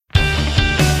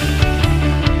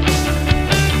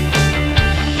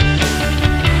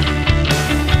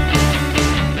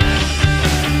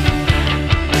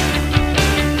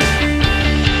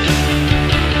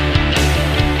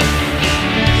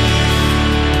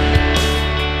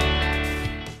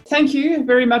thank you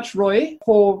very much, Roy,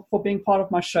 for being part of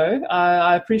my show.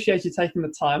 I appreciate you taking the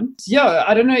time. Yeah,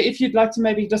 I don't know if you'd like to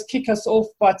maybe just kick us off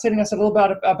by telling us a little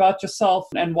bit about yourself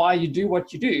and why you do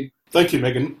what you do. Thank you,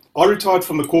 Megan. I retired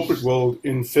from the corporate world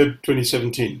in Feb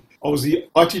 2017. I was the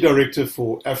IT director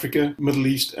for Africa, Middle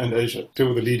East and Asia,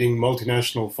 with a leading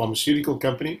multinational pharmaceutical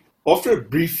company. After a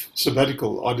brief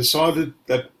sabbatical, I decided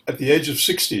that at the age of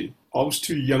 60, I was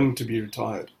too young to be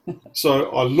retired. So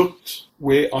I looked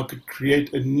where I could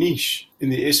create a niche in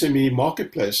the SME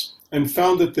marketplace and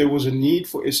found that there was a need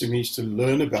for SMEs to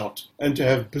learn about and to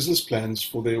have business plans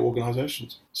for their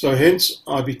organizations. So hence,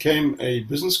 I became a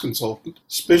business consultant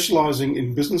specializing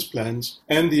in business plans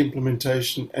and the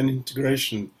implementation and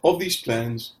integration of these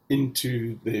plans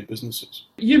into their businesses.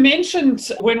 You mentioned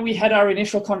when we had our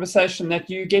initial conversation that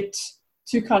you get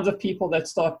two kinds of people that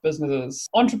start businesses,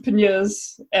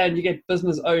 entrepreneurs and you get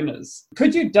business owners.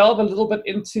 Could you delve a little bit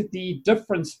into the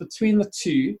difference between the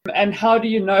two and how do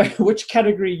you know which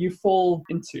category you fall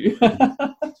into?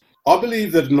 I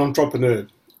believe that an entrepreneur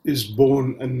is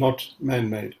born and not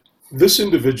man-made. This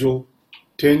individual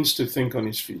tends to think on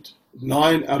his feet.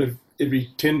 9 out of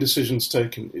every 10 decisions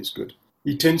taken is good.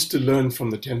 He tends to learn from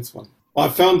the 10th one. I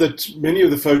found that many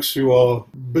of the folks who are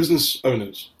business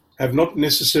owners have not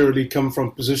necessarily come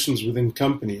from positions within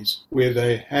companies where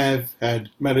they have had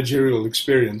managerial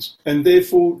experience and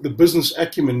therefore the business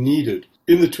acumen needed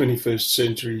in the 21st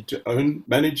century to own,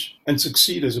 manage and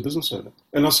succeed as a business owner.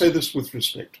 And I say this with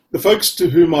respect. The folks to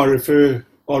whom I refer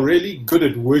are really good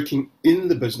at working in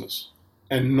the business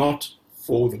and not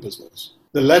for the business.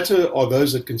 The latter are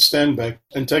those that can stand back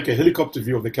and take a helicopter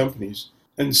view of the companies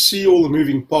and see all the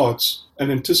moving parts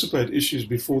and anticipate issues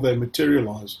before they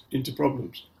materialize into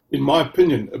problems. In my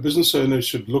opinion, a business owner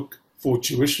should look for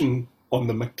tuition on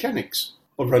the mechanics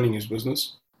of running his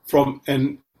business from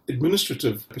an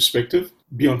administrative perspective,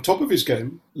 be on top of his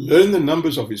game, learn the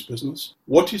numbers of his business,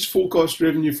 what his forecast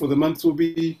revenue for the month will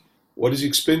be, what his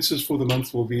expenses for the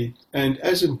month will be, and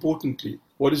as importantly,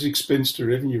 what his expense to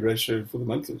revenue ratio for the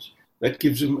month is. That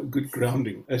gives him a good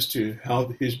grounding as to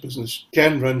how his business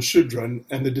can run, should run,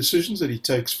 and the decisions that he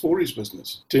takes for his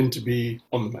business tend to be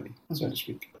on the money, so to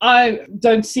speak. I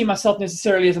don't see myself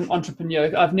necessarily as an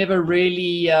entrepreneur. I've never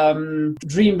really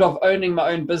dreamed of owning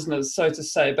my own business, so to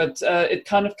say, but it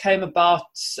kind of came about.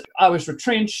 I was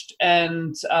retrenched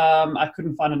and I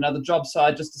couldn't find another job, so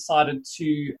I just decided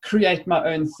to create my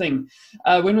own thing.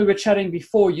 When we were chatting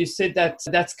before, you said that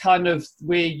that's kind of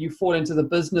where you fall into the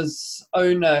business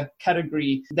owner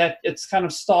category, that it's kind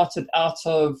of started out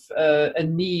of a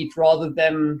need rather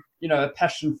than a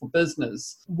passion for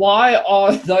business. Why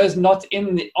are those not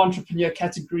in the entrepreneur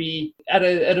category at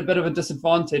a bit of a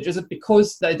disadvantage? Is it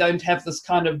because they don't have this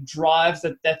kind of drive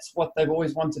that's what they've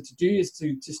always wanted to do, is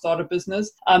to start a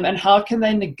business? And how can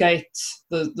they negate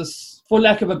this, for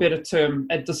lack of a better term,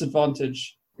 at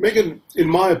disadvantage? Megan, in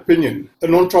my opinion,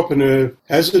 an entrepreneur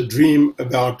has a dream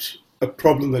about a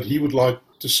problem that he would like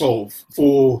to solve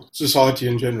for society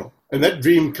in general. And that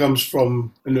dream comes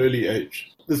from an early age.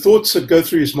 The thoughts that go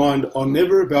through his mind are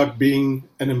never about being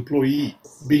an employee,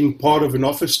 being part of an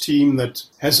office team that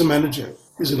has a manager,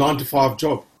 is a 9-to-5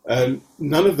 job.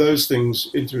 None of those things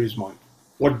enter his mind.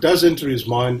 What does enter his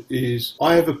mind is,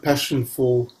 I have a passion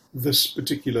for this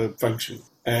particular function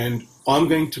and I'm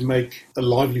going to make a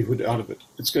livelihood out of it.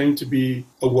 It's going to be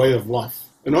a way of life.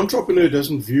 An entrepreneur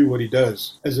doesn't view what he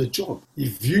does as a job. He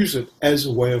views it as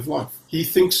a way of life. He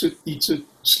thinks it, eats it,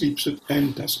 sleeps it,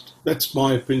 and does it. That's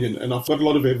my opinion. And I've got a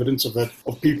lot of evidence of that,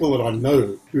 of people that I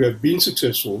know who have been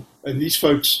successful. And these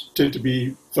folks tend to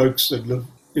be folks that live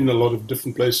in a lot of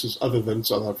different places other than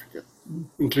South Africa,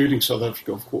 including South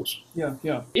Africa, of course. Yeah.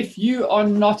 If you are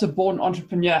not a born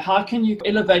entrepreneur, how can you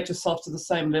elevate yourself to the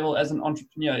same level as an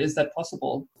entrepreneur? Is that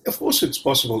possible? Of course it's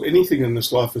possible. Anything in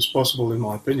this life is possible, in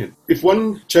my opinion. If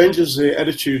one changes their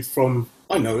attitude from,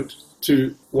 I know it,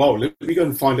 to, wow, let me go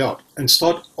and find out, and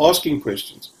start asking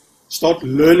questions, start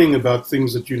learning about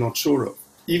things that you're not sure of.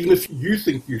 Even if you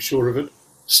think you're sure of it,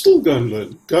 still go and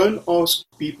learn. Go and ask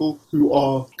people who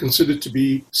are considered to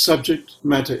be subject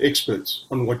matter experts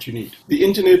on what you need. The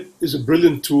internet is a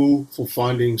brilliant tool for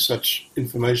finding such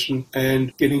information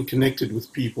and getting connected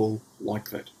with people like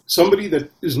that. Somebody that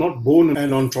is not born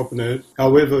an entrepreneur,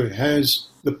 however, has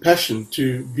the passion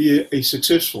to be a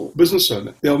successful business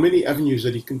owner. There are many avenues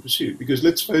that he can pursue, because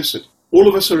let's face it, all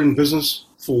of us are in business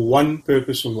for one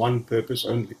purpose and one purpose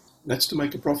only. That's to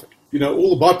make a profit.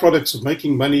 All the byproducts of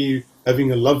making money,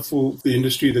 having a love for the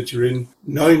industry that you're in,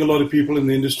 knowing a lot of people in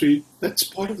the industry. That's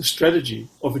part of the strategy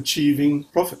of achieving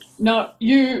profit. Now,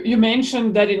 you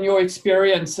mentioned that in your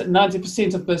experience,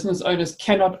 90% of business owners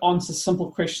cannot answer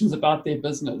simple questions about their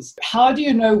business. How do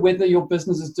you know whether your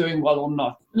business is doing well or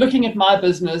not? Looking at my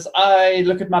business, I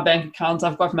look at my bank account.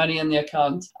 I've got money in the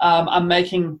account. I'm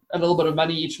making a little bit of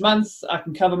money each month. I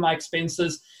can cover my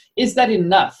expenses. Is that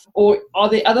enough? Or are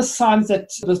there other signs that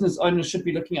business owners should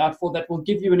be looking out for that will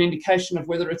give you an indication of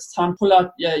whether it's time to pull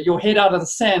out your head out of the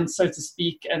sand, so to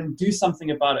speak, and do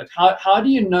something about it? How do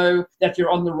you know that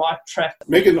you're on the right track?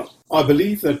 Megan, I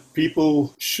believe that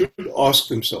people should ask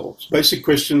themselves basic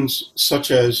questions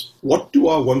such as, what do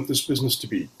I want this business to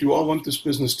be? Do I want this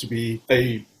business to be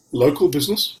a local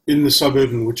business in the suburb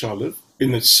in which I live,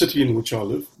 in the city in which I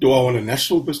live? Do I want a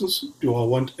national business? Do I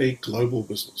want a global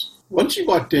business? Once you've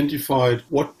identified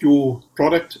what your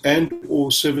product and or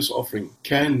service offering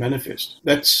can manifest,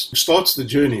 that starts the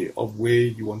journey of where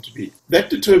you want to be. That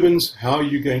determines how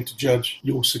you're going to judge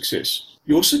your success.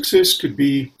 Your success could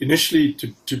be initially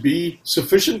to be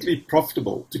sufficiently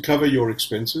profitable to cover your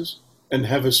expenses and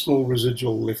have a small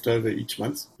residual left over each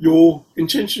month. Your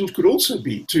intention could also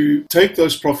be to take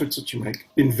those profits that you make,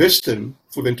 invest them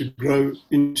for them to grow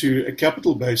into a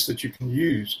capital base that you can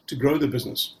use to grow the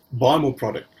business, buy more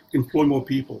product, employ more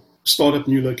people, start up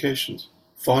new locations,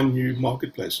 find new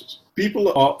marketplaces.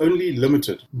 People are only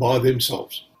limited by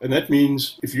themselves. And that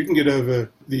means if you can get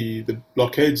over the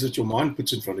blockades that your mind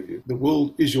puts in front of you, the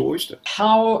world is your oyster.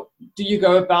 How do you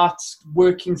go about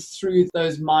working through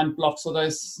those mind blocks or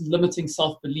those limiting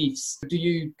self-beliefs? Do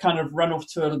you kind of run off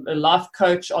to a life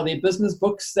coach? Are there business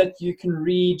books that you can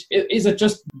read? Is it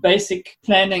just basic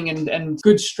planning and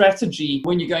good strategy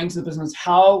when you're going to the business?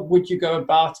 How would you go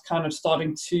about kind of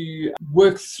starting to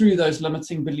work through those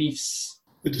limiting beliefs?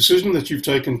 The decision that you've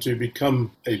taken to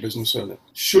become a business owner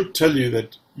should tell you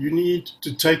that you need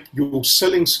to take your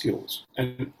selling skills,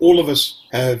 and all of us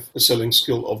have a selling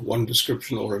skill of one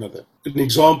description or another. An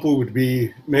example would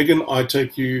be, Megan, I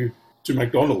take you to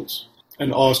McDonald's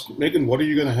and ask, Megan, what are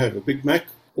you going to have, a Big Mac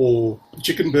or a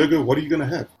chicken burger? What are you going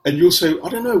to have? And you'll say, I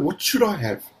don't know, what should I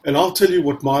have? And I'll tell you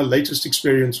what my latest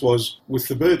experience was with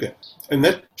the burger. And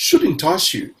that should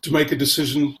entice you to make a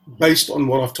decision based on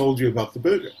what I've told you about the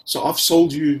burger. So I've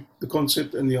sold you the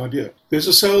concept and the idea. There's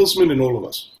a salesman in all of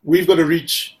us. We've got to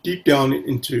reach deep down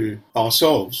into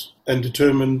ourselves and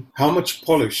determine how much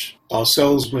polish our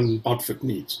salesman outfit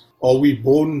needs. Are we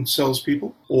born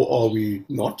salespeople or are we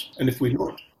not? And if we're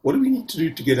not, what do we need to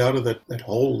do to get out of that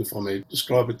hole, if I may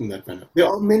describe it in that manner? There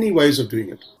are many ways of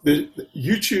doing it.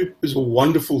 YouTube is a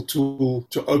wonderful tool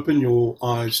to open your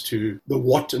eyes to the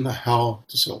what and the how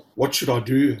to sell. What should I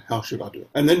do? How should I do it?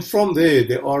 And then from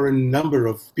there are a number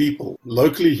of people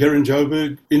locally here in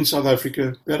Joburg, in South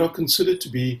Africa, that are considered to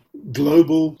be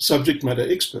global subject matter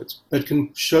experts that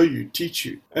can show you, teach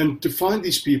you. And to find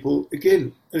these people,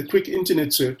 again, a quick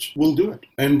internet search will do it.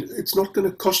 And it's not going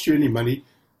to cost you any money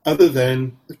other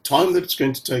than the time that it's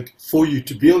going to take for you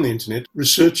to be on the internet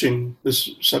researching this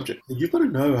subject. You've got to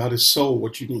know how to sell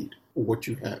what you need or what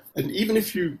you have. And even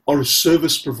if you are a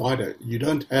service provider, you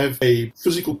don't have a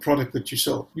physical product that you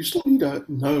sell, you still need to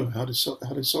know how to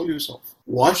sell yourself.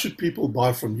 Why should people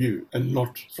buy from you and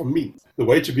not from me? The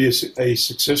way to be a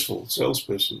successful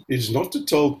salesperson is not to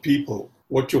tell people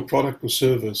what your product or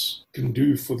service can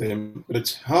do for them, but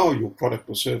it's how your product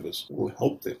or service will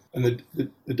help them. And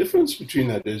the difference between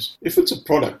that is, if it's a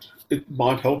product, it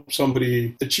might help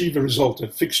somebody achieve a result, a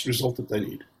fixed result that they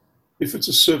need. If it's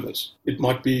a service, it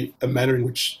might be a manner in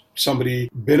which somebody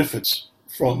benefits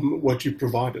from what you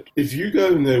provided. If you go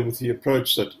in there with the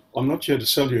approach that I'm not here to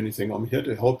sell you anything, I'm here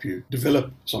to help you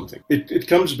develop something. It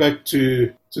comes back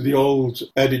to the old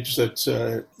adage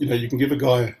that you can give a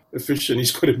guy a fish and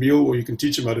he's got a meal, or you can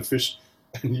teach him how to fish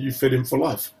and you fed him for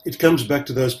life. It comes back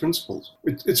to those principles.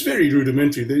 It's very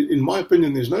rudimentary. In my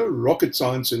opinion, there's no rocket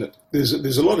science in it.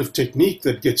 There's a lot of technique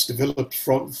that gets developed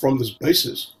from this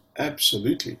basis,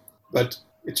 absolutely. But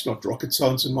it's not rocket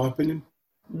science, in my opinion.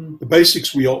 The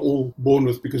basics we are all born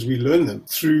with because we learn them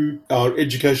through our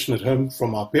education at home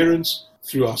from our parents,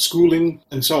 through our schooling,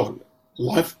 and so on.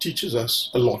 Life teaches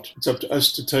us a lot. It's up to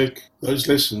us to take those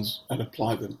lessons and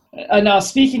apply them. Now,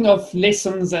 speaking of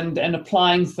lessons and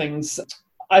applying things,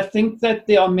 I think that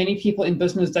there are many people in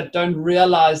business that don't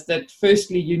realize that,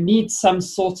 firstly, you need some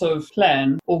sort of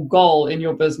plan or goal in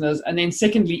your business. And then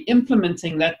secondly,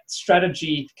 implementing that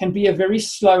strategy can be a very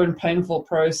slow and painful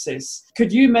process.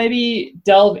 Could you maybe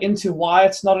delve into why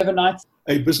it's not overnight?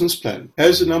 A business plan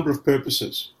has a number of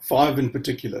purposes, 5 in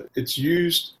particular. It's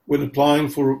used when applying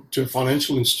to a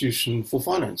financial institution for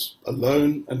finance, a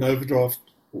loan, an overdraft,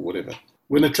 or whatever.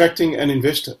 when attracting an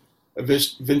investor, a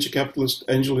venture capitalist,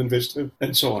 angel investor,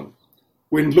 and so on,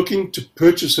 when looking to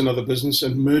purchase another business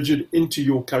and merge it into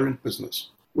your current business,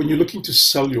 when you're looking to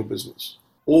sell your business,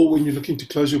 or when you're looking to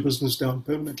close your business down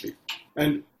permanently.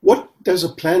 And what does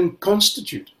a plan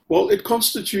constitute? Well, it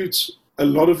constitutes a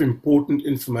lot of important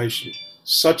information,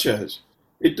 such as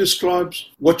it describes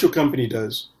what your company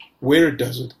does, where it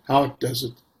does it, how it does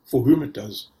it, for whom it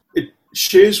does. It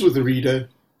shares with the reader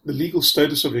the legal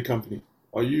status of your company.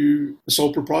 Are you a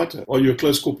sole proprietor? Are you a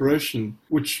closed corporation?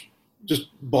 Which, just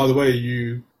by the way,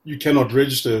 you cannot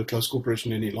register a closed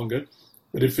corporation any longer.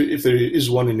 But if there is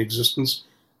one in existence,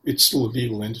 it's still a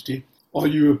legal entity. Are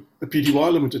you a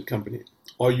PTY limited company?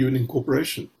 Are you an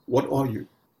incorporation? What are you?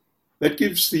 That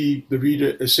gives the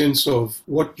reader a sense of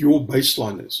what your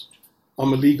baseline is.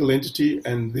 I'm a legal entity,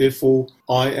 and therefore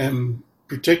I am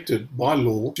protected by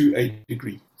law to a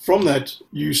degree. From that,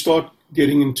 you start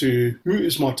getting into who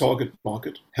is my target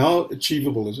market? How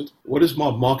achievable is it? What is my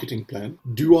marketing plan?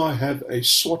 Do I have a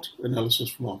SWOT analysis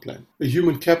for my plan? A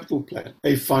human capital plan?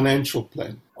 A financial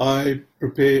plan? I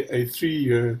prepare a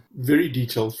 3-year, very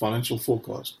detailed financial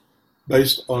forecast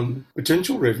based on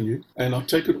potential revenue, and I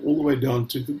take it all the way down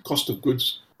to the cost of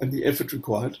goods and the effort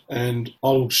required, and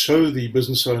I'll show the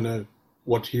business owner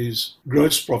what his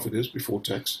gross profit is before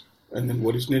tax, and then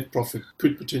what his net profit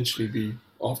could potentially be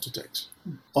after tax.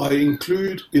 I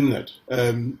include in that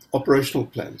operational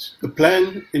plans. The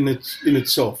plan in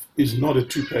itself is not a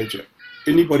 2-pager.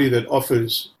 Anybody that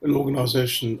offers an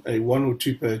organization a 1 or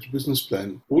 2-page business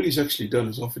plan, all he's actually done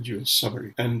is offered you a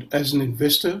summary. And as an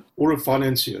investor or a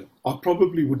financier, I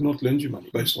probably would not lend you money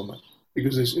based on that,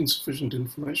 because there's insufficient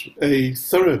information. A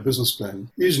thorough business plan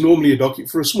is normally a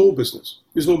document, for a small business,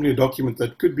 is normally a document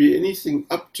that could be anything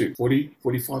up to 40,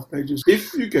 45 pages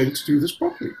if you're going to do this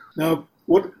properly. Now,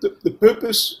 what the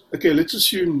purpose, okay, let's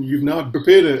assume you've now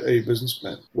prepared a business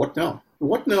plan. What now?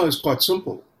 What now is quite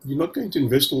simple. You're not going to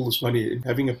invest all this money in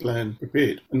having a plan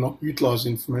prepared and not utilize the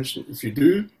information. If you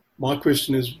do, my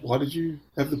question is, why did you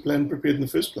have the plan prepared in the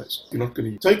first place? You're not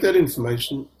going to take that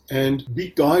information and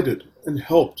be guided and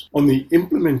helped on the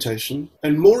implementation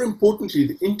and, more importantly,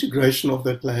 the integration of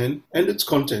that plan and its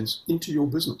contents into your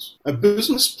business. A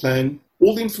business plan,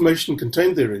 all the information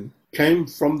contained therein, came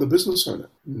from the business owner,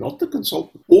 not the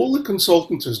consultant. All the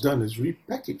consultant has done is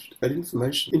repackaged that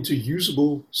information into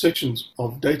usable sections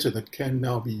of data that can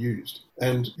now be used.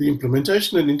 And the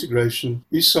implementation and integration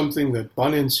is something that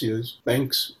financiers,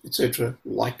 banks, etc.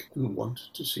 like and want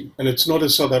to see. And it's not a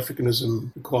South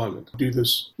Africanism requirement. I do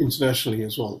this internationally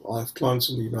as well. I have clients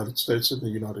in the United States and the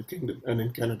United Kingdom and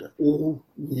in Canada. All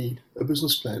need a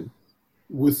business plan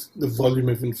with the volume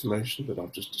of information that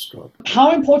I've just described.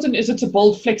 How important is it to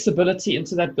build flexibility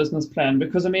into that business plan?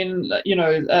 Because, I mean,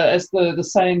 as the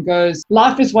saying goes,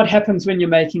 life is what happens when you're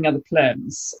making other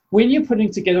plans. When you're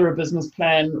putting together a business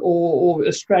plan or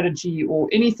a strategy or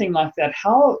anything like that,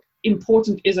 how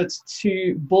important is it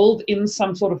to build in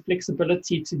some sort of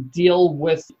flexibility to deal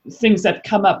with things that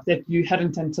come up that you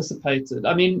hadn't anticipated?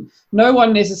 I mean, no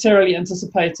one necessarily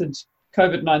anticipated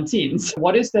COVID-19. So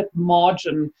what is that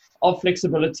margin of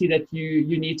flexibility that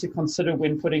you need to consider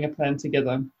when putting a plan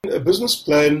together? A business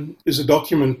plan is a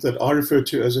document that I refer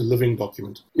to as a living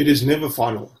document. It is never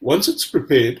final. Once it's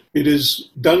prepared, it is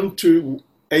done to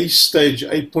a stage,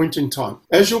 a point in time.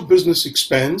 As your business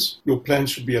expands, your plan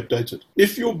should be updated.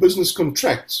 If your business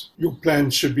contracts, your plan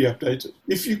should be updated.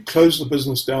 If you close the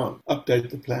business down, update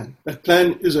the plan. That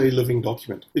plan is a living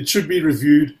document. It should be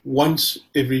reviewed once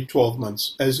every 12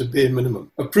 months as a bare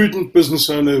minimum. A prudent business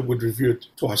owner would review it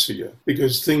twice a year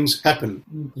because things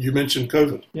happen. You mentioned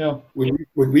COVID. Yeah.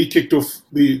 When we kicked off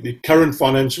the current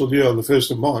financial year on the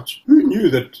 1st of March, who knew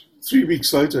that 3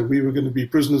 weeks later, we were going to be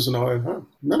prisoners in our own home?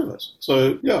 None of us.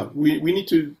 So, yeah, we need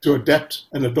to adapt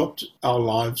and adopt our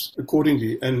lives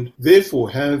accordingly and therefore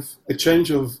have a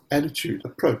change of attitude,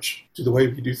 approach to the way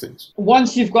we do things.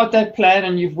 Once you've got that plan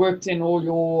and you've worked in all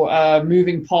your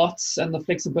moving parts and the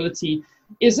flexibility,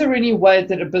 is there any way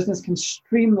that a business can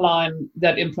streamline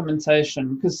that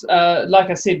implementation? Because like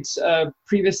I said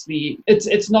previously,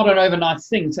 it's not an overnight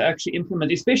thing to actually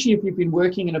implement, especially if you've been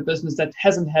working in a business that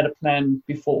hasn't had a plan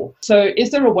before. So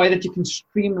is there a way that you can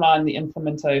streamline the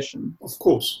implementation? Of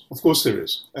course there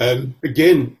is.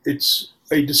 Again, it's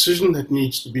a decision that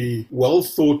needs to be well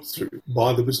thought through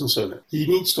by the business owner. He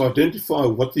needs to identify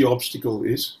what the obstacle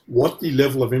is, what the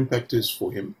level of impact is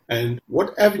for him, and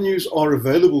what avenues are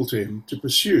available to him to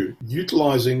pursue,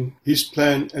 utilizing his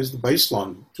plan as the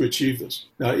baseline to achieve this.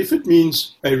 Now, if it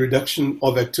means a reduction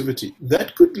of activity,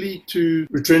 that could lead to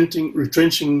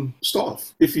retrenching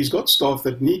staff, if he's got staff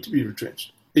that need to be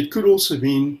retrenched. It could also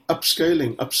mean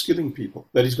upskilling people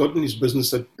that he's got in his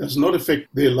business that does not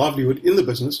affect their livelihood in the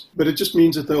business, but it just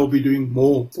means that they'll be doing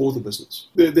more for the business.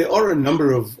 There are a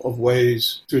number of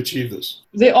ways to achieve this.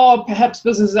 There are perhaps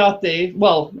businesses out there,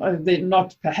 well, they're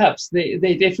not perhaps, there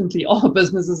definitely are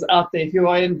businesses out there who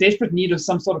are in desperate need of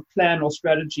some sort of plan or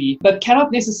strategy, but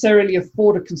cannot necessarily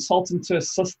afford a consultant to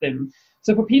assist them.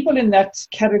 So for people in that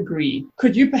category,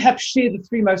 could you perhaps share the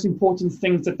 3 most important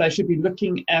things that they should be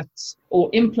looking at or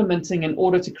implementing in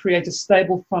order to create a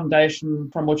stable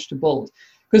foundation from which to build?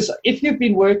 Because if you've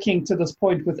been working to this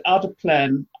point without a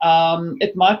plan,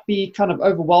 it might be kind of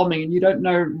overwhelming and you don't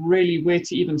know really where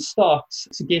to even start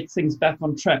to get things back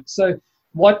on track. So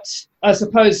what, I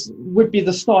suppose, would be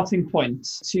the starting point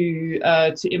to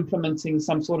implementing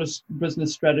some sort of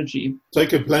business strategy?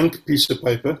 Take a blank piece of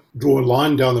paper, draw a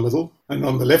line down the middle, and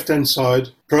on the left-hand side,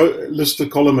 list the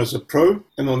column as a pro,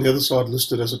 and on the other side,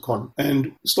 list it as a con.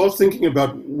 And start thinking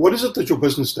about what is it that your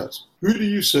business does? Who do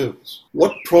you service?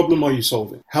 What problem are you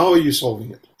solving? How are you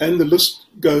solving it? And the list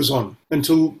goes on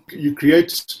until you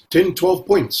create 10, 12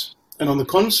 points. And on the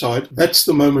con side, that's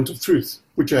the moment of truth.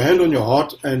 Put your hand on your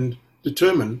heart and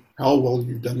determine how well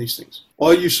you've done these things.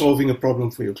 Are you solving a problem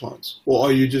for your clients? Or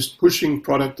are you just pushing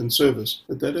product and service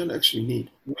that they don't actually need?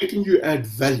 Where can you add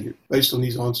value based on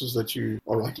these answers that you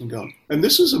are writing down? And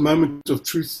this is a moment of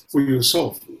truth for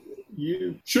yourself.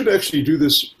 You should actually do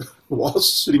this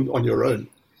whilst sitting on your own.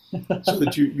 So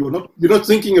that you're not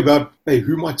thinking about, hey,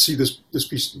 who might see this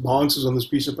piece, my answers on this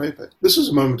piece of paper. This is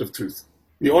a moment of truth.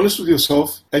 Be honest with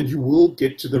yourself and you will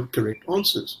get to the correct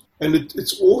answers. And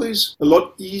it's always a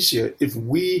lot easier if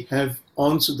we have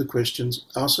answered the questions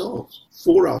ourselves,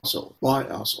 for ourselves, by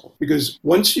ourselves. Because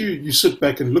once you sit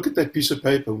back and look at that piece of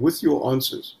paper with your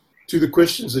answers to the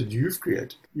questions that you've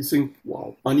created, you think,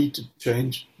 wow, I need to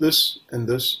change this and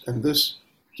this and this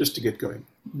just to get going.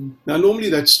 Mm-hmm. Now, normally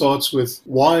that starts with,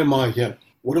 why am I here?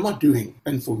 What am I doing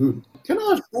and for whom? Can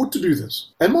I afford to do this?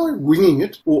 Am I winging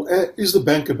it? Or is the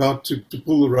bank about to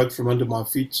pull the rug from under my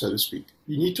feet, so to speak?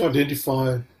 You need to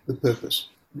identify the purpose,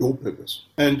 your purpose.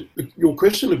 And your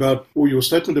question about, or your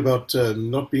statement about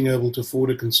not being able to afford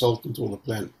a consultant or a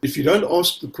plan. If you don't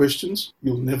ask the questions,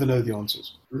 you'll never know the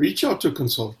answers. Reach out to a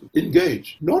consultant.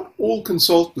 Engage. Not all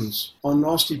consultants are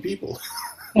nasty people.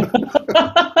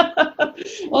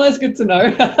 Well, that's good to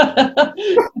know.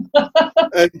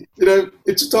 And,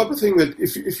 it's a type of thing that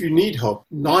if you need help,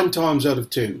 9 times out of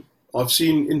 10, I've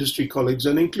seen industry colleagues,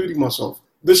 and including myself,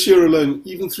 this year alone,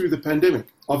 even through the pandemic,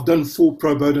 I've done 4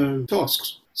 pro bono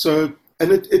tasks. So,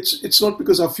 and it's not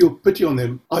because I feel pity on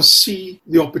them. I see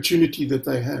the opportunity that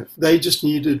they have. They just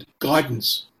needed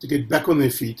guidance to get back on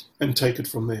their feet and take it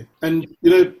from there. And,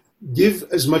 give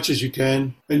as much as you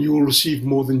can and you will receive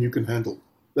more than you can handle.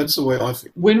 That's the way I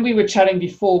think. When we were chatting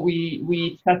before,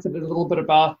 we chatted a little bit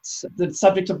about the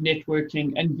subject of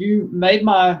networking, and you made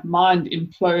my mind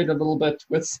implode a little bit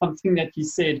with something that you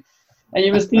said. And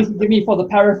you must please forgive me for the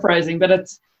paraphrasing, but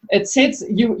it says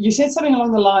you said something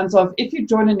along the lines of, if you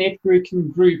join a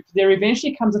networking group, there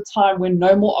eventually comes a time when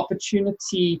no more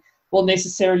opportunity will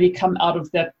necessarily come out of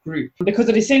that group, because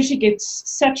it essentially gets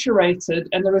saturated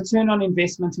and the return on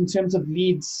investment in terms of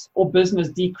leads or business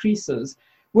decreases,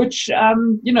 which,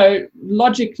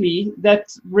 logically, that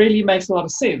really makes a lot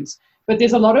of sense. But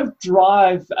there's a lot of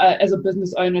drive as a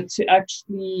business owner to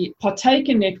actually partake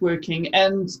in networking,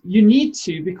 and you need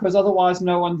to, because otherwise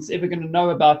no one's ever going to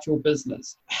know about your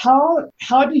business. How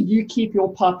do you keep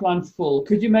your pipeline full?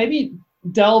 Could you maybe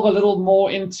delve a little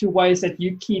more into ways that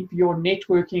you keep your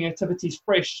networking activities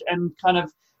fresh and kind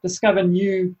of discover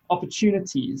new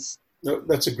opportunities? No,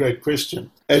 that's a great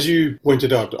question. As you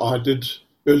pointed out,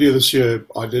 earlier this year,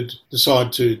 I did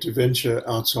decide to venture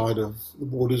outside of the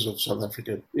borders of South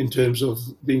Africa in terms of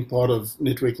being part of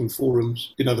networking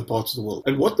forums in other parts of the world.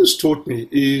 And what this taught me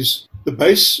is the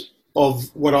base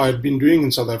of what I had been doing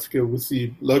in South Africa with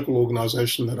the local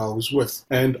organization that I was with.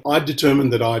 And I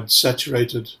determined that I'd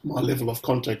saturated my level of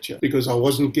contact here because I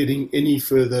wasn't getting any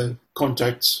further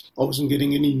contacts. I wasn't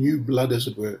getting any new blood, as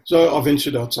it were. So I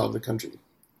ventured outside the country.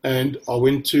 And I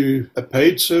went to a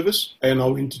paid service and I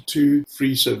went to 2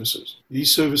 free services.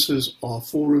 These services are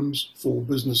forums for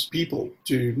business people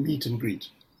to meet and greet.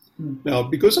 Now,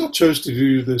 because I chose to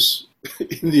do this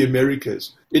in the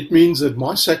Americas, it means that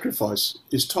my sacrifice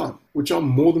is time, which I'm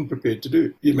more than prepared to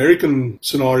do. The American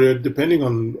scenario, depending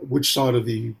on which side of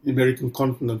the American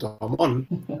continent I'm on,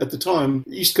 at the time,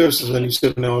 the East Coast is only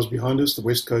 7 hours behind us. The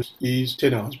West Coast is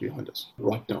 10 hours behind us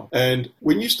right now. And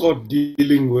when you start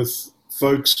dealing with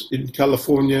folks in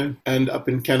California and up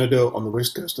in Canada, on the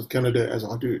west coast of Canada, as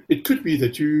I do, it could be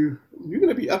that you you're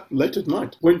going to be up late at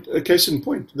night. A case in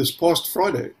point, this past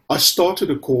Friday, I started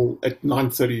a call at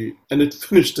 9:30 and it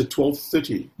finished at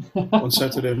 12:30 on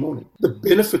Saturday morning. The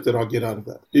benefit that I get out of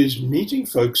that is meeting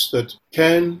folks that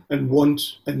can and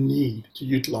want and need to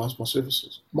utilize my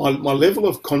services. My level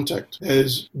of contact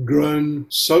has grown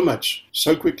so much,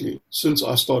 so quickly since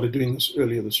I started doing this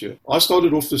earlier this year. I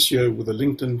started off this year with a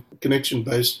LinkedIn connection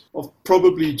base of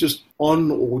probably just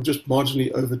on or just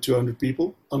marginally over 200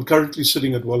 people. I'm currently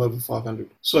sitting at well over 500.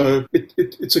 So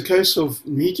it's a case of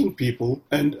meeting people,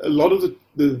 and a lot of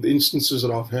the instances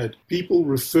that I've had, people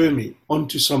refer me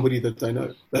onto somebody that they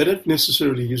know. They don't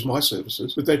necessarily use my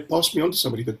services, but they pass me on to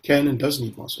somebody that can and does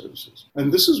need my services.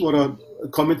 And this is a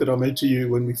comment that I made to you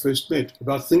when we first met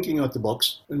about thinking out the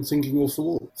box and thinking off the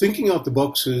wall. Thinking out the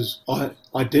box is I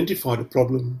identified a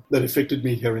problem that affected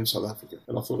me here in South Africa.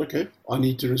 And I thought, okay, I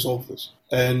need to resolve this.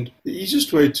 And the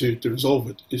easiest way to resolve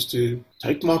it is to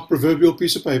take my proverbial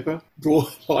piece of paper, draw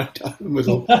a line down the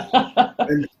middle,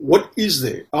 and what is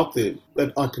there out there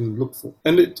that I can look for?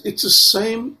 And it's the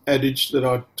same adage that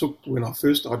I took when I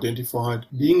first identified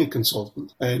being a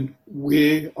consultant and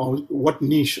what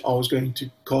niche I was going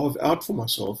to carve out for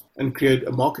myself and create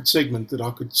a market segment that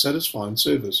I could satisfy and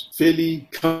service fairly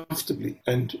comfortably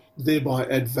and thereby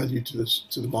add value to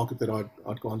the market that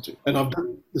I'd gone to. And I've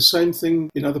done the same thing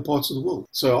in other parts of the world.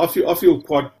 So I feel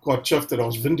quite chuffed that I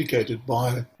was vindicated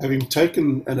by having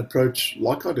taken an approach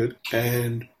like I did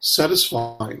and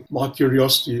satisfying my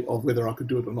curiosity of whether I could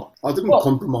do it or not. I didn't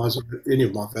compromise on any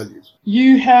of my values.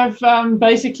 You have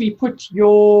basically put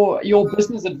your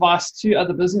business advice to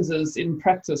other businesses in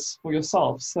practice for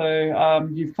yourself. So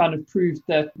you've kind of proved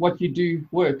that what you do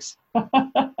works.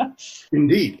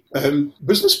 Indeed.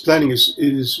 Business planning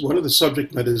is one of the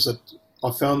subject matters that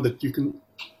I found that you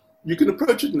can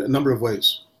approach it in a number of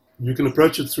ways. You can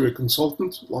approach it through a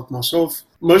consultant like myself.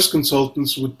 Most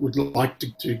consultants would like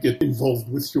to get involved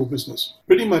with your business.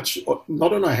 Pretty much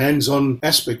not on a hands-on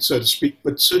aspect, so to speak,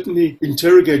 but certainly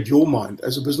interrogate your mind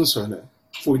as a business owner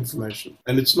for information.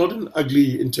 And it's not an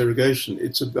ugly interrogation.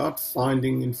 It's about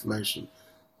finding information,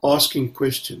 asking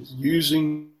questions,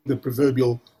 using the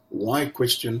proverbial why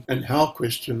question and how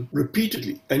question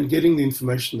repeatedly and getting the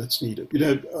information that's needed.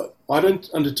 I don't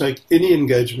undertake any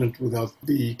engagement without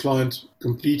the client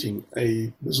completing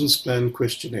a business plan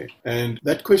questionnaire. And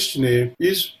that questionnaire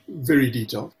is very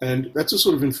detailed. And that's the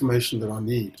sort of information that I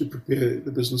need to prepare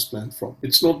the business plan from.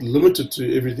 It's not limited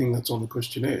to everything that's on the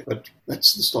questionnaire, but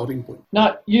that's the starting point.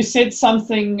 Now, you said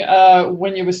something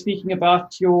when you were speaking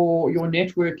about your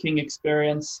networking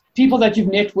experience. People that you've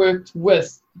networked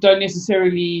with don't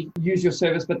necessarily use your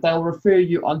service, but they'll refer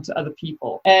you on to other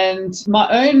people. And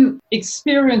my own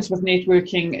experience with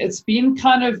networking, it's been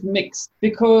kind of mixed,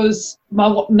 because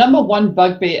my number one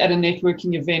bugbear at a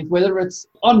networking event, whether it's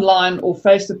online or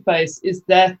face-to-face, is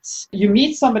that you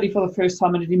meet somebody for the first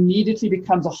time and it immediately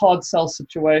becomes a hard sell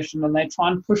situation and they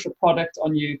try and push a product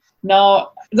on you.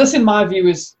 Now, this in my view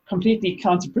is completely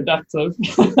counterproductive.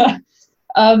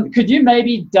 Could you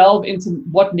maybe delve into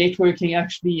what networking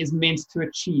actually is meant to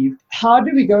achieve? How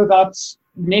do we go about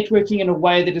networking in a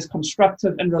way that is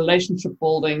constructive and relationship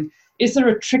building? Is there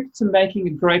a trick to making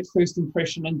a great first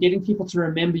impression and getting people to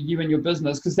remember you and your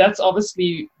business? Because that's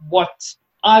obviously what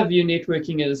I view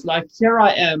networking is. Like, here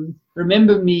I am,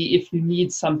 remember me if you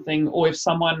need something, or if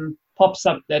someone pops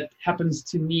up that happens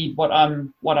to need what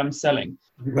I'm selling.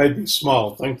 You made me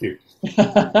smile, thank you.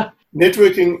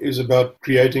 Networking is about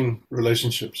creating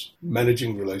relationships,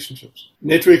 managing relationships.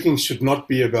 Networking should not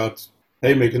be about,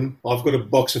 hey, Megan, I've got a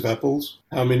box of apples.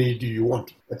 How many do you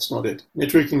want? That's not it.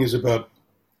 Networking is about,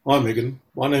 hi, Megan,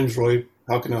 my name's Roy.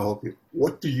 How can I help you?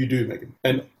 What do you do, Megan?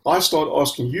 And I start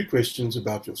asking you questions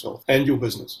about yourself and your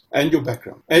business and your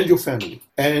background and your family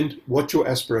and what your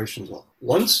aspirations are.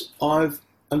 Once I've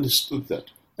understood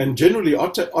that, and generally,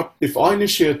 if I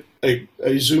initiate a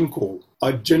Zoom call,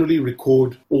 I generally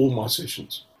record all my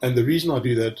sessions. And the reason I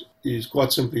do that is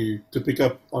quite simply to pick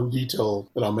up on detail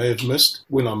that I may have missed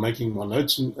when I'm making my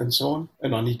notes and so on.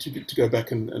 And I need to go back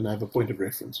and have a point of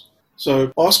reference.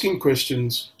 So asking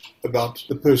questions about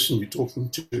the person you're talking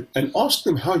to and ask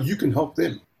them how you can help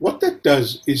them. What that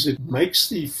does is it makes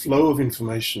the flow of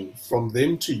information from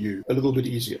them to you a little bit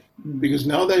easier, because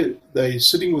now they're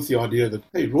sitting with the idea that,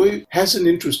 hey, Roy has an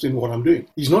interest in what I'm doing.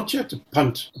 He's not here to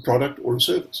punt a product or a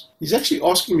service. He's actually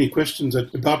asking me questions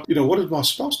about, what does my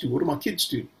spouse do? What do my kids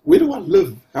do? Where do I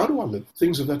live? How do I live?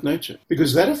 Things of that nature.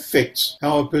 Because that affects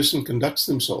how a person conducts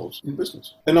themselves in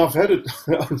business. And I've had it,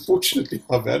 unfortunately,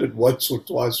 I've had it once or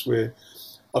twice where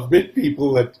I've met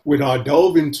people that when I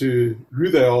delve into who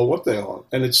they are, what they are,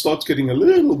 and it starts getting a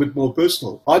little bit more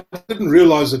personal, I didn't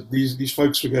realize that these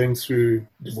folks were going through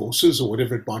divorces or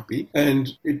whatever it might be,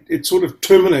 and it sort of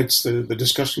terminates the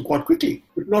discussion quite quickly.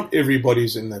 But not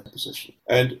everybody's in that position.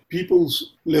 And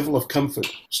people's level of comfort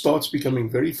starts becoming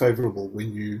very favorable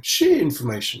when you share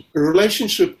information. A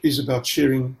relationship is about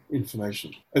sharing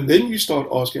information. And then you start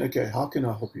asking, okay, how can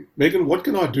I help you? Megan, what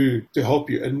can I do to help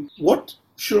you? And what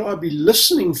should I be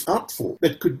listening out for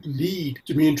that could lead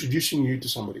to me introducing you to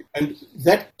somebody? And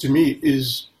that, to me,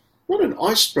 is not an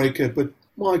icebreaker, but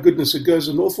my goodness, it goes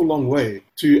an awful long way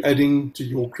to adding to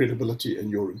your credibility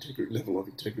and your level of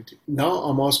integrity. Now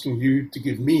I'm asking you to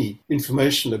give me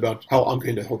information about how I'm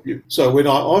going to help you. So when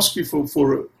I ask you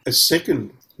for a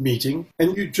second meeting,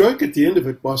 and you joke at the end of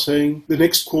it by saying, the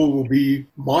next call will be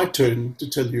my turn to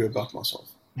tell you about myself.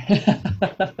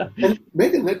 And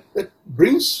Megan, that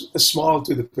brings a smile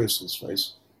to the person's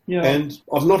face. Yeah. And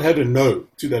I've not had a no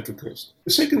to that request.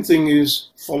 The second thing is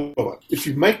follow up. If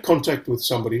you make contact with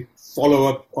somebody, follow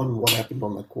up on what happened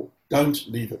on that call. Don't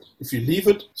leave it. If you leave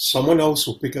it, someone else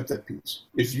will pick up that piece.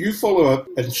 If you follow up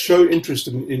and show interest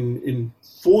in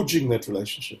forging that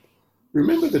relationship,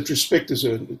 remember that respect is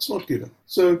earned, it's not given.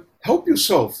 So help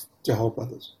yourself to help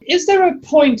others. Is there a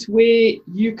point where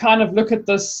you kind of look at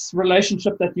this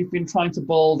relationship that you've been trying to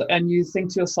build and you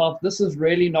think to yourself, this is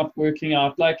really not working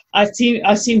out? Like I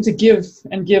seem to give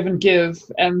and give and give,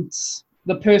 and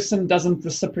the person doesn't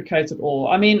reciprocate at all.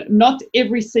 I mean, not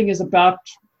everything is about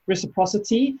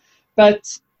reciprocity, but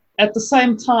at the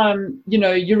same time, you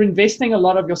know, you're investing a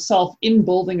lot of yourself in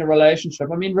building a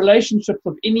relationship. I mean, relationships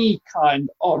of any kind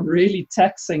are really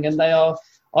taxing, and they are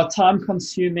time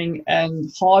consuming and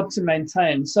hard to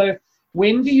maintain. So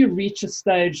when do you reach a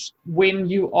stage when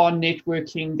you are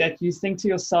networking that you think to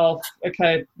yourself,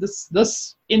 okay,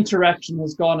 this interaction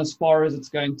has gone as far as it's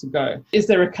going to go? Is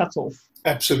there a cutoff?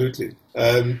 Absolutely.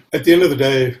 At the end of the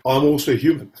day, I'm also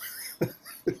human.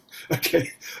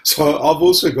 Okay, so I've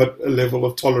also got a level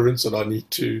of tolerance that I need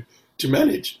to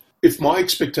manage. If my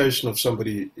expectation of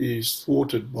somebody is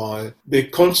thwarted by their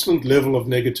constant level of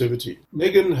negativity,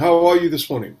 Megan, how are you this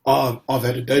morning? I've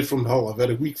had a day from hell, I've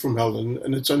had a week from hell,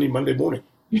 and it's only Monday morning.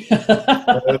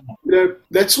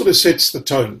 That sort of sets the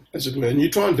tone, as it were. And you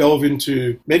try and delve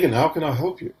into, Megan, how can I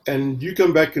help you? And you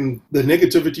come back and the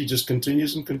negativity just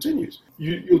continues and continues.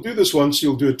 You'll do this once,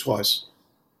 you'll do it twice.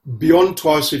 Beyond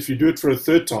twice, if you do it for a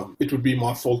third time, it would be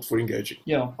my fault for engaging.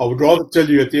 Yeah. I would rather tell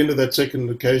you at the end of that second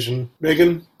occasion,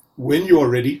 Megan, when you are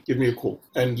ready, give me a call.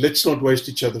 And let's not waste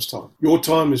each other's time. Your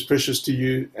time is precious to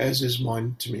you, as is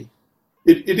mine to me.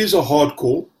 It is a hard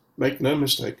call, make no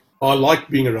mistake. I like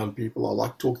being around people. I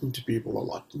like talking to people. I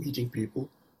like meeting people.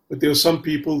 But there are some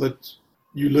people that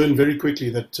you learn very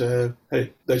quickly that,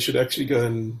 hey, they should actually go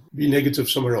and be negative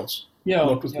somewhere else. Yeah,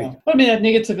 not with me. I mean, that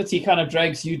negativity kind of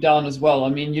drags you down as well. I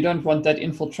mean, you don't want that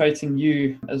infiltrating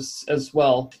you as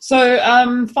well. So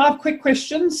 5 quick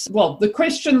questions. Well, the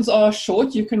questions are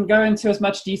short. You can go into as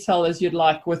much detail as you'd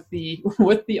like with the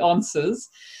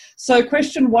answers. So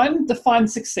question 1, define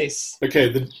success.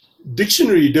 Okay, the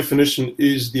dictionary definition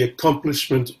is the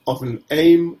accomplishment of an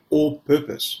aim or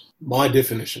purpose. My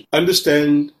definition: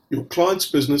 understand your client's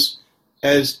business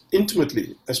as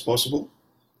intimately as possible,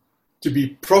 to be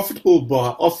profitable by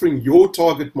offering your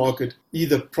target market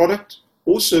either product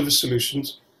or service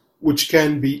solutions which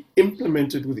can be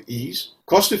implemented with ease,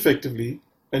 cost effectively,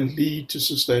 and lead to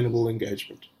sustainable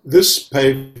engagement. This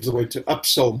paves the way to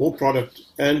upsell more product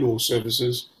and or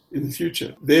services in the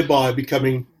future, thereby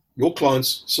becoming your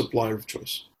client's supplier of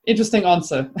choice. Interesting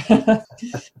answer.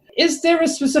 Is there a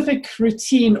specific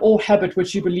routine or habit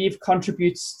which you believe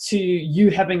contributes to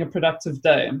you having a productive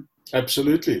day?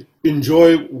 Absolutely.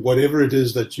 Enjoy whatever it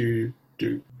is that you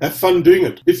do. Have fun doing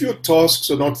it. If your tasks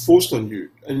are not forced on you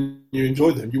and you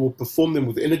enjoy them, you will perform them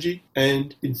with energy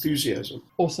and enthusiasm.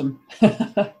 Awesome.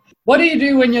 What do you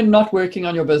do when you're not working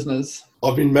on your business?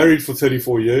 I've been married for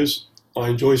 34 years. I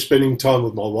enjoy spending time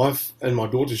with my wife and my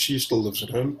daughter. She still lives at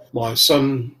home. My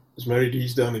son is married.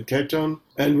 He's down in Cape Town.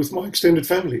 And with my extended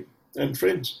family and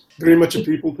friends. Very much a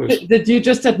people person. Did you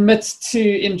just admit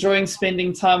to enjoying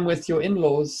spending time with your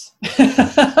in-laws?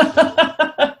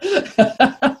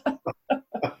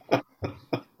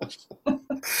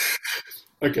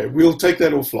 Okay, we'll take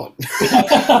that offline.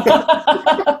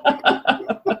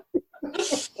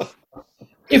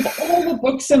 If all the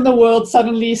books in the world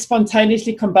suddenly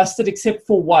spontaneously combusted except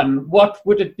for one, what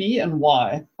would it be and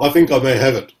why? I think I may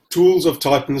have it. Tools of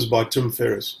Titans by Tim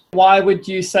Ferriss. Why would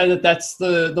you say that that's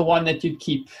the one that you'd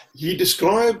keep? He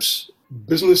describes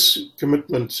business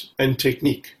commitment and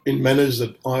technique in manners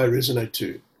that I resonate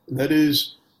to. And that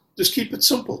is, Just keep it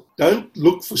simple. Don't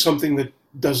look for something that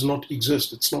does not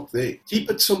exist. It's not there.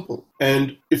 Keep it simple.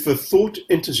 And if a thought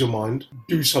enters your mind,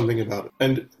 do something about it.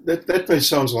 And that may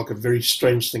sound like a very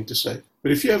strange thing to say.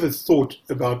 But if you have a thought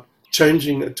about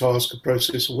changing a task, a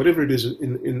process, or whatever it is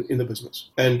in the business,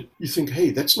 and you think,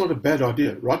 hey, that's not a bad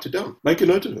idea, write it down. Make a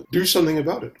note of it. Do something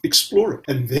about it. Explore it.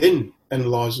 And then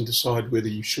analyze and decide whether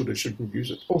you should or shouldn't use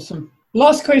it. Awesome.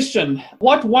 Last question.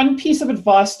 What one piece of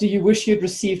advice do you wish you'd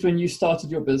received when you started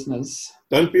your business?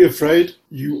 Don't be afraid.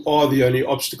 You are the only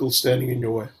obstacle standing in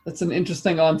your way. That's an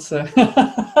interesting answer.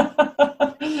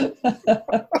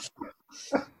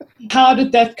 How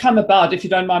did that come about, if you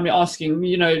don't mind me asking?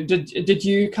 You know, did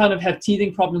you kind of have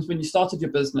teething problems when you started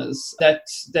your business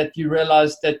that you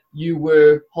realized that you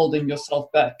were holding yourself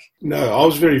back? No, I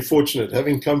was very fortunate,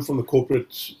 having come from the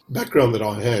corporate background that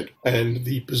I had and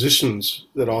the positions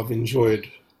that I've enjoyed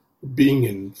being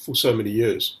in for so many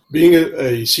years. Being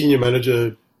a senior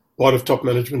manager, part of top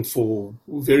management for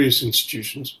various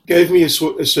institutions, gave me a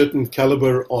certain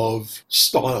caliber of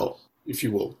style, if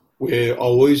you will, where I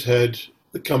always had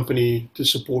the company to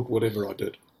support whatever I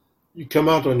did. You come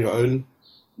out on your own.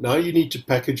 Now you need to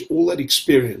package all that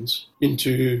experience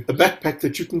into a backpack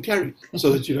that you can carry so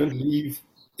that you don't leave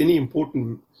any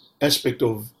important aspect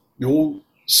of your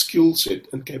skill set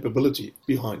and capability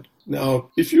behind. Now,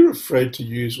 if you're afraid to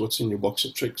use what's in your box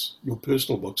of tricks, your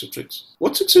personal box of tricks,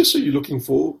 what success are you looking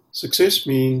for? Success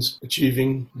means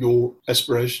achieving your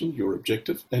aspiration, your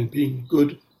objective, and being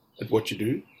good at what you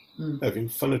do. Having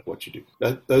fun at what you do.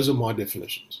 Those are my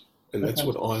definitions, and that's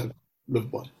what I live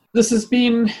by. This has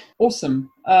been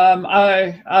awesome.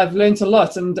 I've learned a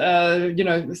lot, and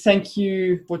thank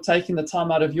you for taking the time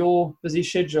out of your busy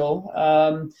schedule.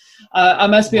 I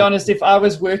must be honest, if I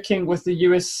was working with the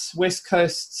US West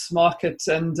Coast market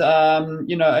and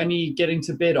only getting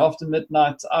to bed after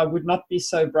midnight, I would not be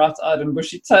so bright-eyed and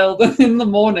bushy-tailed in the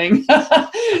morning.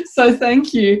 So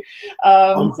thank you.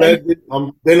 I'm glad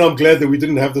that we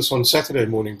didn't have this on Saturday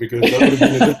morning, because that would have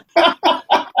been a different.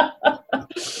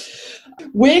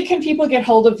 Where can people get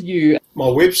hold of you? My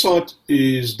website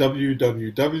is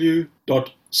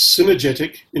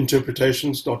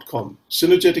www.synergeticinterpretations.com.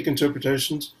 Synergetic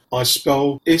Interpretations, I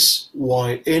spell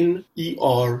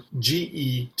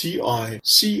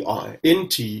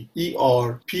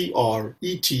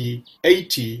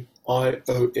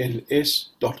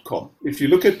If you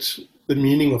look at the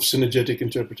meaning of synergetic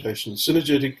interpretations,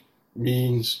 synergetic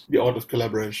means the art of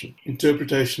collaboration.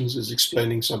 Interpretations is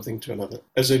explaining something to another.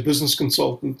 As a business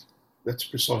consultant, that's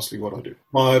precisely what I do.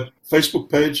 My Facebook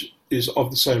page is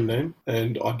of the same name,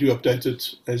 and I do update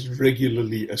it as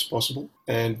regularly as possible.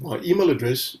 And my email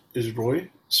address is Roy,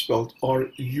 spelled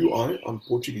R-U-I, I'm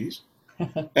Portuguese,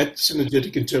 at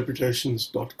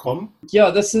synergeticinterpretations.com.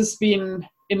 Yeah, this has been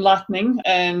enlightening,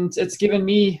 and it's given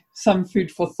me some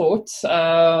food for thought.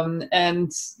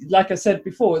 And like I said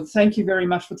before, thank you very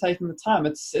much for taking the time.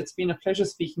 It's been a pleasure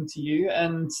speaking to you,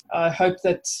 and I hope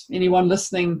that anyone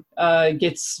listening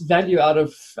gets value out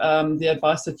of the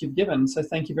advice that you've given. So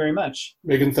thank you very much.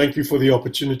 Megan, thank you for the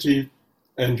opportunity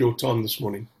and your time this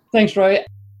morning. Thanks, Roy.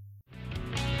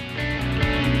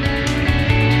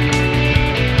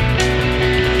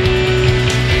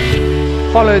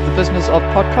 Follow the Business of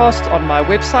Podcast on my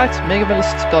website,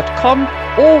 megamillist.com,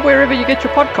 or wherever you get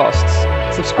your podcasts.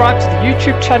 Subscribe to the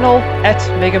YouTube channel at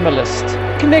Megamillist.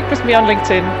 Connect with me on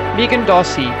LinkedIn, Megan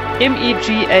Darcy,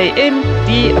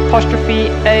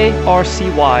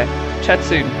 MEGAND'_ARCY. Chat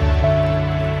soon.